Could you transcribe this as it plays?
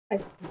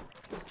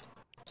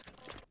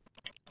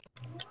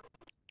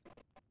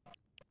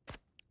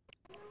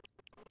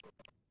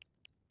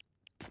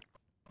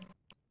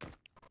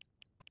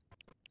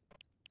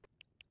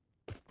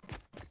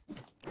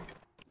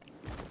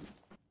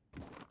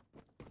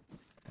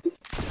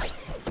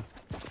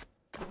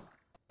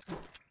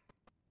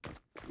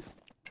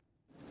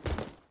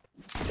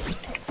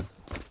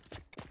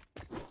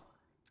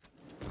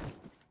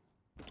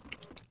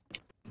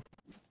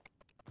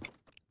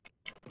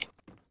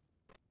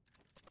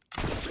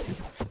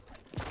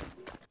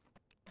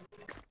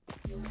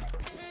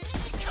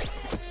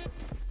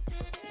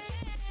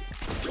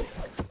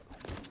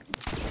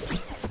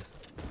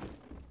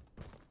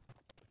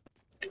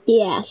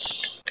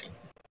Yes.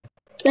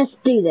 Let's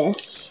do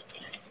this.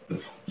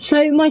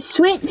 So my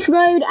switch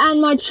mode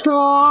and my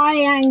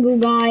triangle,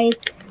 guys.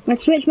 My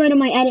switch mode and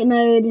my edit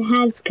mode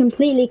has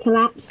completely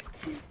collapsed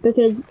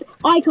because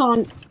I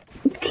can't.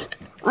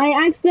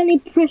 I accidentally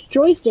pressed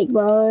joystick,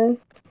 bro.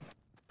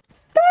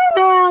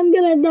 Oh, I'm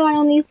gonna die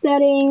on these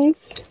settings.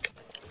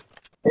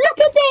 Look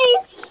at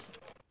this!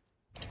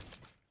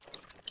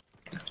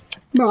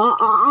 Bro,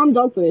 I'm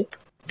dog food.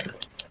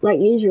 Like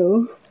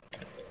usual.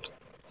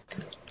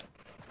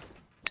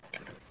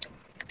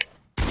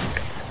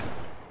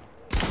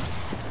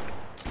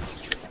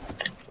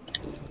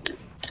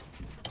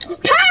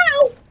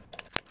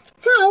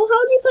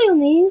 How do you play on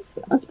these?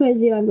 I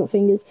suppose you have got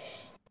fingers.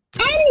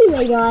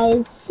 Anyway,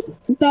 guys,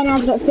 Ben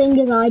has got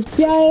fingers. I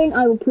don't.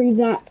 I will prove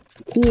that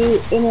to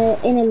you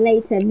in a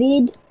later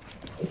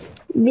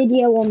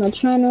video on the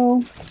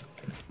channel.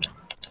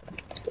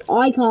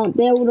 I can't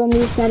build on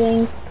these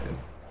settings.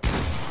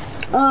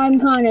 I'm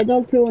kind of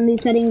dog poo on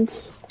these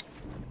settings.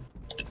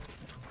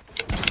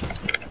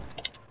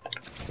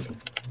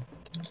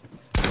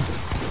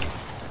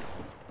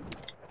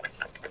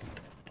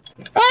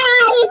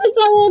 Ah, this is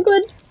so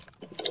awkward.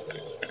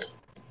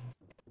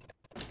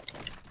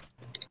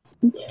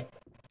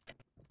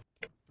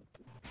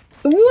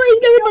 What is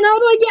going on? How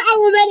do I get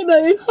out of edit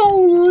mode?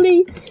 Holy!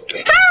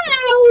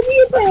 How do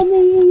you play on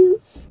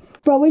these?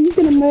 Bro, we're just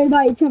gonna moan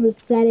about each other's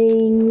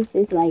settings.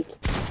 It's like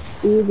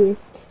the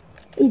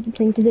easy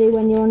thing to do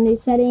when you're on new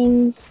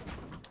settings.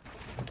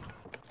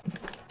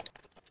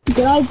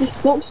 Did I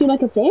just box you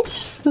like a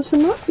fish?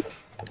 Question mark?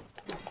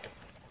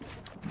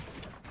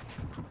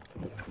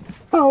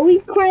 Oh, we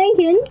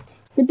cranking.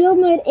 The build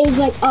mode is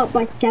like up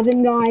by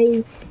 7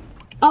 guys.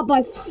 Up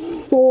by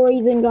 4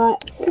 even, guys.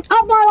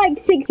 Up by like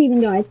 6 even,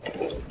 guys.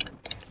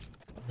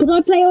 Because I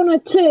play on a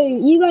 2.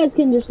 You guys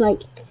can just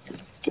like...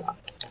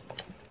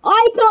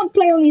 I can't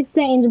play on these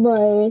settings,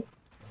 bro.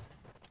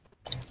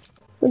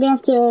 We're gonna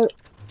have to...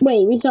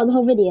 Wait, restart the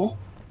whole video.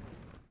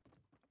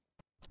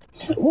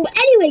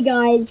 Anyway,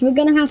 guys, we're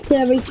gonna have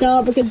to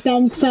restart because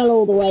Ben fell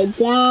all the way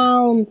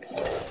down.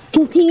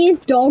 Because he is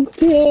dog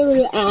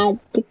poo at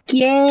the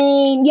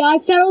game. Yeah, I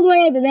fell all the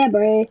way over there,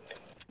 bro.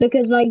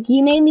 Because, like,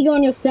 you made me go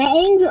on your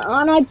settings,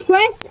 and I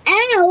pressed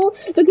L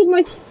because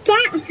my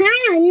fat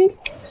hand...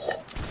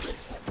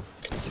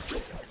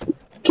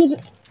 Because,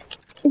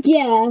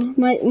 yeah,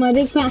 my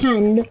big fat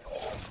hand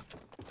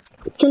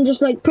can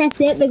just, like, press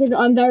it because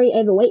I'm very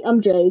overweight.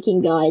 I'm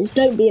joking, guys.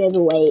 Don't be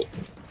overweight.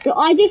 So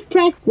I just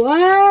pressed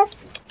what?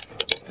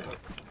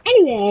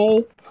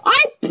 Anyway,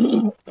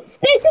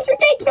 this is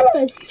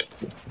ridiculous!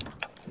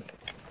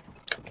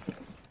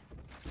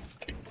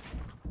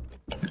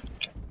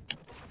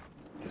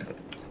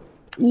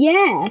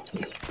 Yes,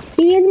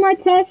 he is my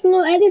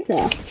personal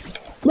editor.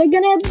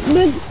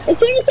 As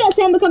soon as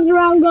September comes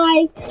around,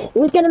 guys,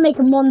 we're gonna make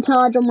a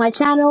montage on my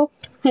channel.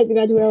 Hope you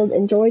guys will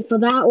enjoy for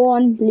that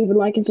one. Leave a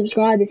like and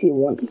subscribe if you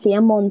want to see a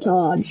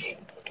montage.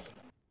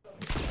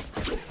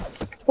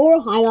 Or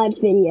a highlights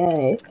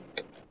video.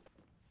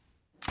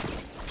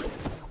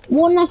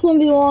 One last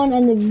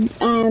 1v1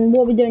 and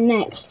what we're doing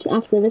next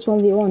after this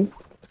 1v1.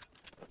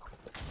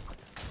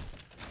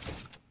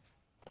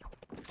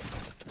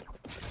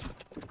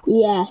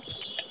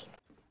 Yes.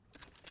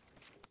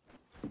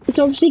 It's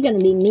obviously gonna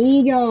be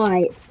me,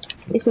 guys.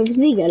 It's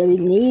obviously gonna be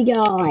me,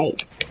 guys.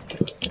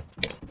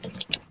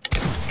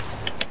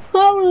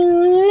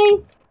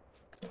 Holy!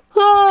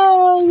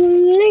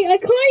 I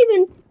can't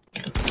even...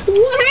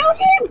 How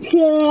do you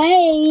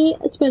play?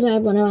 I suppose I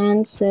have got no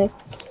hands, so...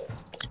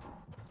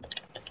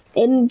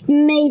 It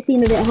may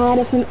seem a bit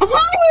harder for me.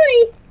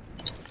 Holy!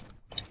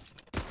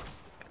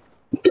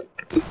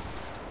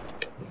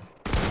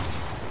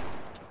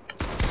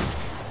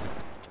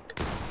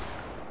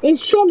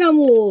 It's shotgun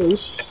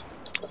wars.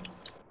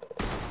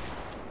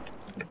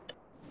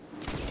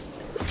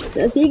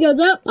 So he goes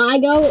up, I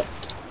go.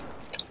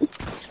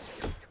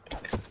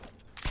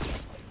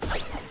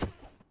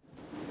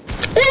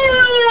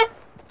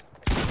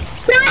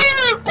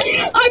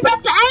 I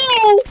pressed the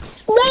L.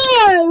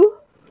 No.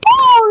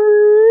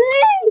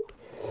 Holy.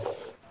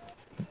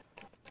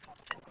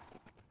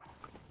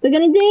 We're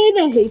gonna do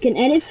the who can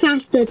edit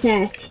faster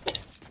test.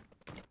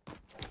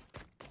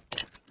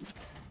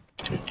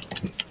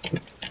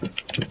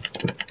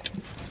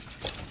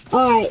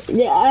 Alright,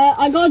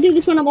 I gotta do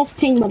this when I'm off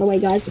ping, by the way,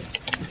 guys.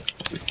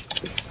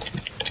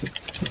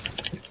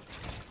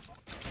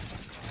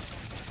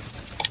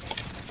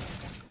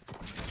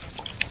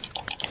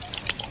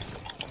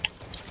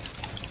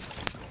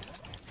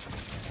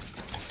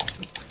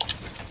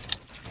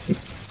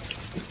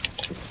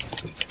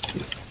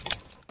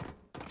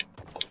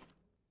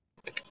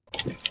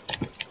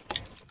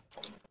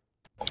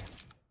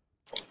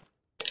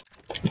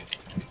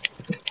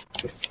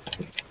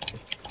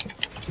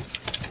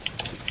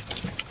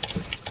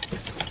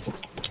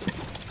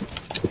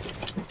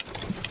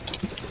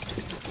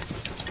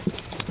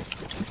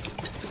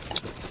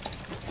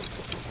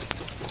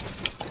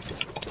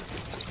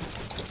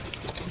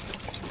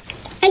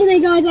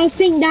 anyway, guys, I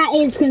think that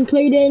is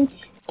concluding.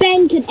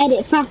 Ben can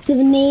edit faster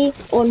than me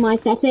on my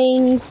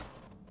settings.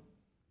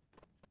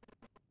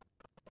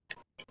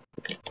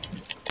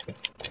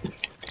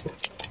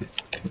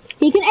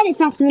 He can edit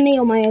faster than me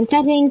on my own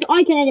settings.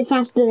 I can edit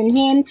faster than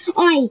him.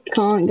 I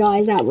can't,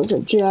 guys. That was a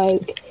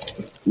joke.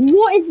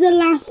 What is the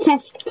last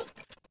test,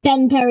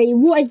 Ben Perry?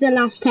 What is the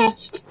last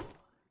test?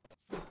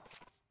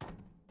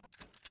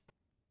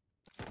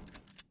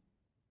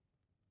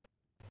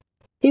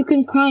 Who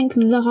can crank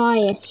the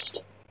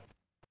highest?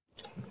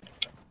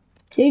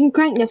 Who can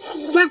crank the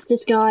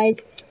fastest, guys?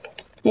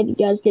 Hope you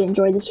guys did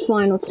enjoy this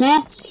final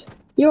test.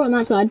 You're on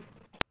that side.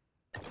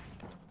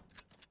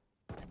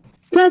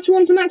 First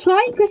one to max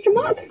height? Question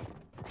mark?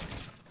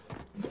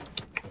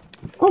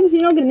 Obviously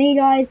not gonna be me,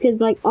 guys, because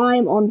like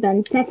I'm on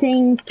Ben's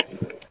settings.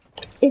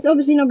 It's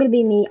obviously not gonna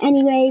be me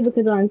anyway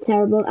because I'm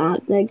terrible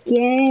at the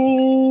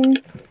game.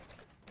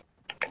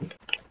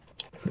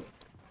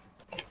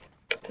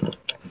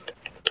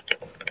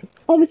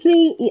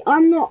 Obviously,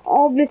 I'm not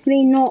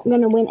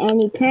gonna win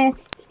any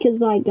tests because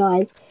like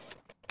guys,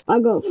 I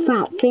got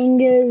fat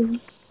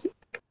fingers.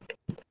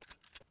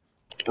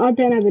 I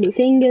don't have any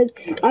fingers.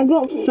 I've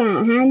got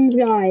fat hands,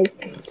 guys.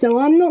 So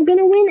I'm not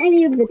gonna win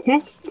any of the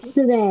tests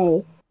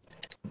today.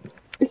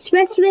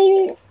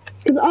 Especially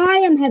because I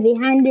am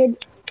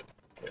heavy-handed.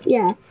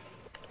 Yeah.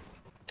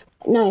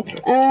 No.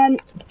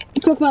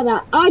 Talk about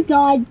that. I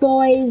died,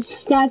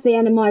 boys. That's the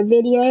end of my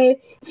video.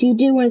 If you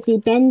do want to see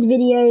Ben's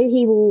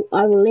video,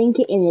 I will link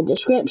it in the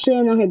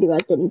description. I hope you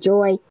guys did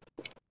enjoy.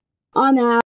 I'm out.